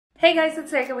Hey guys,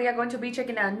 it's Erika. We are going to be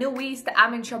checking out NUEST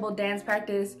I'm in Trouble dance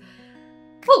practice.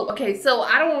 Whew, okay, so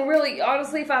I don't really,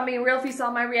 honestly, if I'm being real, if you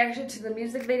saw my reaction to the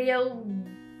music video,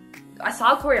 I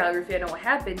saw choreography, I know what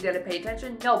happened. Did I pay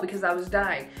attention? No, because I was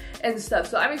dying and stuff.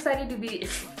 So I'm excited to be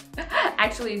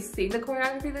actually seeing the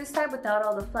choreography this time without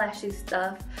all the flashy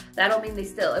stuff. That don't mean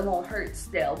it won't hurt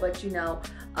still, but you know,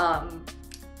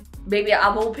 maybe I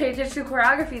will pay attention to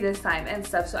choreography this time and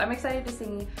stuff. So I'm excited to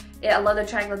see it. I love the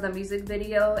track of the music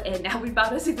video, and now we're about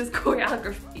to see this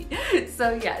choreography.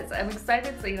 So yes, I'm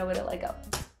excited, so you know what it like up.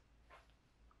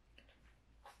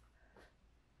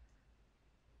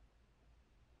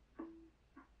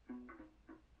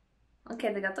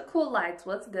 Okay, they got the cool lights.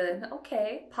 What's good?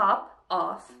 Okay, pop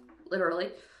off, literally.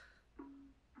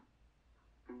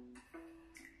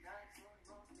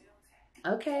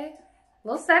 Okay, a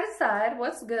little side to side.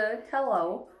 What's good?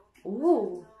 Hello.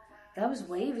 Ooh, that was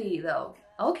wavy though.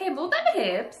 Okay, move them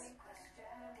hips.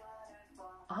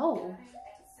 Oh,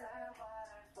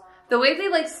 the way they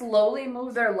like slowly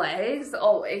move their legs.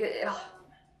 Oh,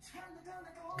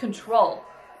 control.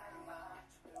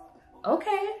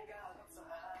 Okay.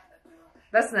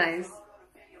 That's nice.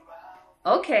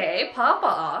 Okay, pop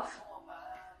off.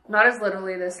 Not as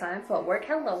literally this time. Footwork.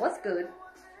 Hello, what's good?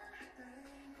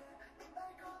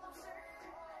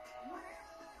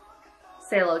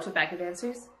 Say hello to backup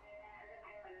dancers.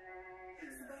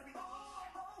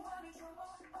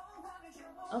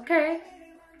 Okay.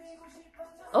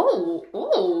 Oh,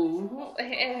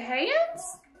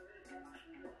 hands?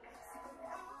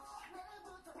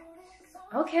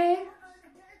 Okay.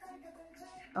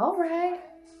 All right.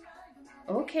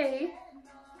 Okay.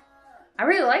 I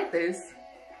really like this.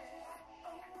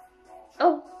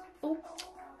 Oh,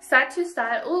 side to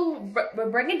side. Oh,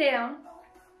 bring it down.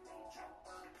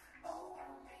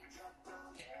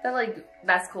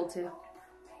 That's cool too.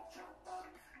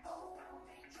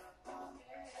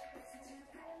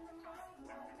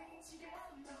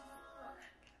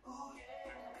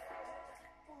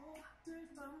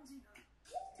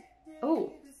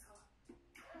 Oh.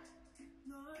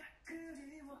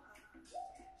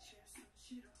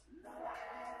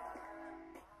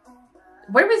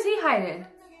 Where was he hiding?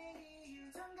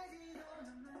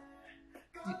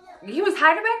 He was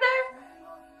hiding back there?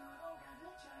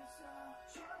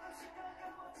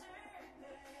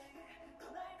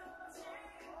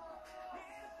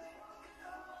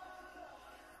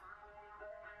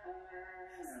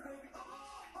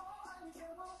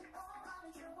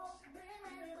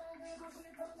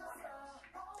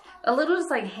 A little just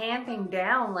like hand thing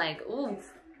down, like,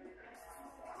 oof.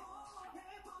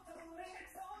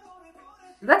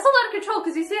 That's a lot of control,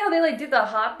 because you see how they like did the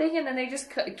hop thing and then they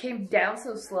just came down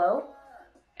so slow?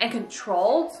 And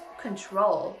controlled?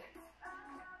 Control.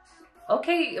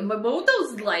 Okay, move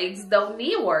those legs, don't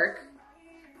knee work.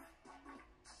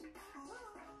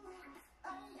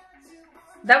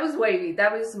 That was wavy,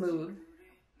 that was smooth.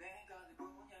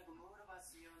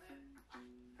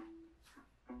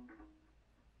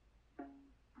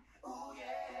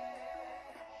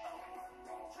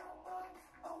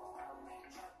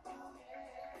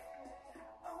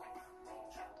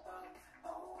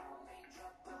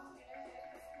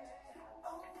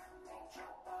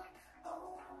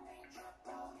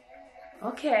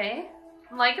 Okay,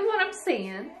 I'm liking what I'm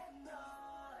seeing.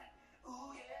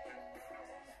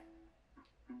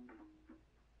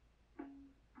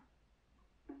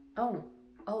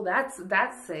 Oh,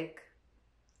 that's sick.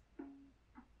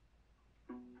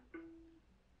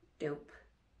 Dope.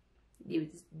 You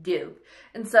just dope.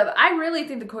 And so I really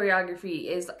think the choreography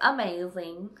is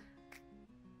amazing.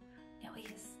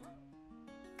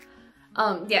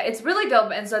 Yeah, it's really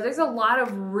dope, and so there's a lot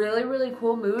of really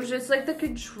cool moves, just like the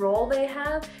control they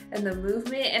have and the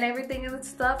movement and everything and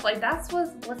stuff. Like that's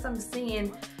what I'm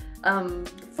seeing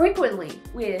frequently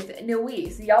with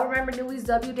NUEST. Y'all remember NUEST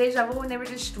W Deja Vu when they were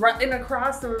just strutting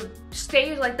across the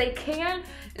stage like they can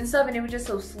and stuff, and it was just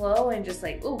so slow and just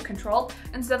like, ooh, control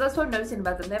and stuff. That's what I'm noticing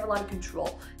about them. They have a lot of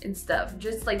control and stuff.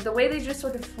 Just like the way they just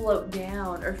sort of float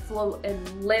down or float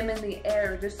and limb in the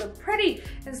air, just so pretty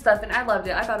and stuff, and I loved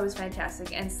it. I thought it was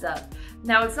fantastic and stuff.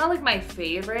 Now, it's not like my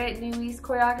favorite NUEST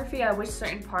choreography. I wish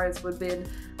certain parts would have been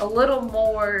a little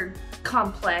more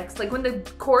complex. Like when the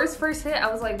chorus first hit, I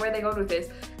was like, where are they going with this?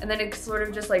 And then it sort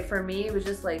of just like, for me, it was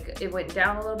just like, it went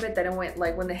down a little bit, then it went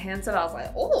like, when the hands up, I was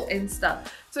like, oh, and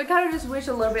stuff. So I kind of just wish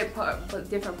a little bit,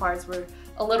 different parts were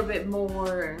a little bit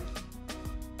more,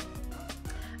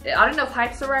 I don't know if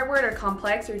hype's the right word, or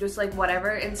complex, or just like whatever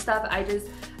and stuff. I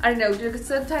don't know, just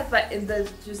sometimes, but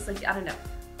just like, I don't know.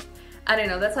 I don't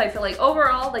know, that's how I feel. Like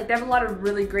overall, like they have a lot of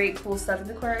really great cool stuff in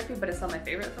the choreography, but it's not my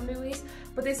favorite from NUEST.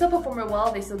 But they still perform it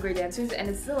well, they still great dancers, and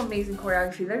it's still amazing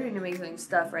choreography. They're doing amazing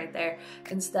stuff right there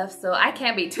and stuff. So I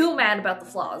can't be too mad about the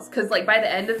flaws, because like by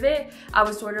the end of it, I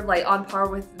was sort of like on par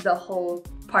with the whole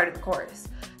part of the chorus.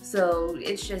 So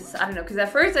it's just, I don't know, because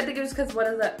at first I think it was because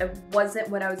it wasn't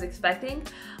what I was expecting.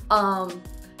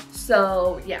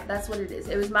 So yeah, that's what it is.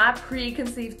 It was my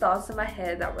preconceived thoughts in my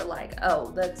head that were like,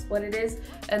 oh, that's what it is.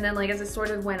 And then like as it sort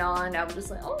of went on, I was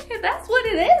just like, okay, that's what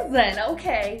it is then,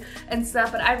 okay, and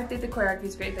stuff. But I think the choreography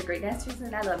is great. They're great dancers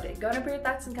and I loved it. Go and put your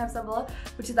thoughts in the comments down below.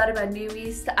 What you thought about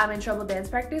NUEST I'm in Trouble dance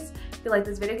practice. If you like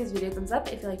this video, give this video a thumbs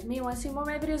up. If you like me and want to see more of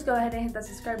my videos, go ahead and hit that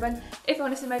subscribe button. If you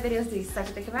want to see my videos the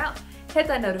second they come out, hit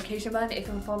that notification button. If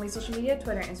you want to follow me on social media,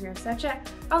 Twitter, Instagram, Snapchat,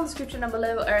 on the description down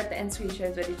below or at the end screen, share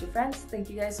this video with your friends. Thank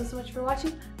you guys so much for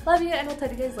watching. Love you, and we'll talk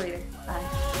to you guys later. Bye.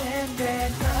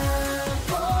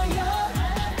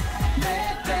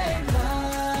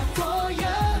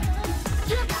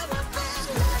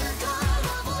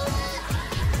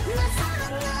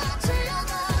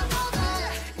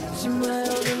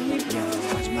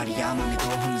 거짓말이야 맘이 더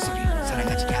흐는 소리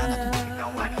사랑하지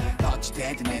않아도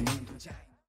어찌됐든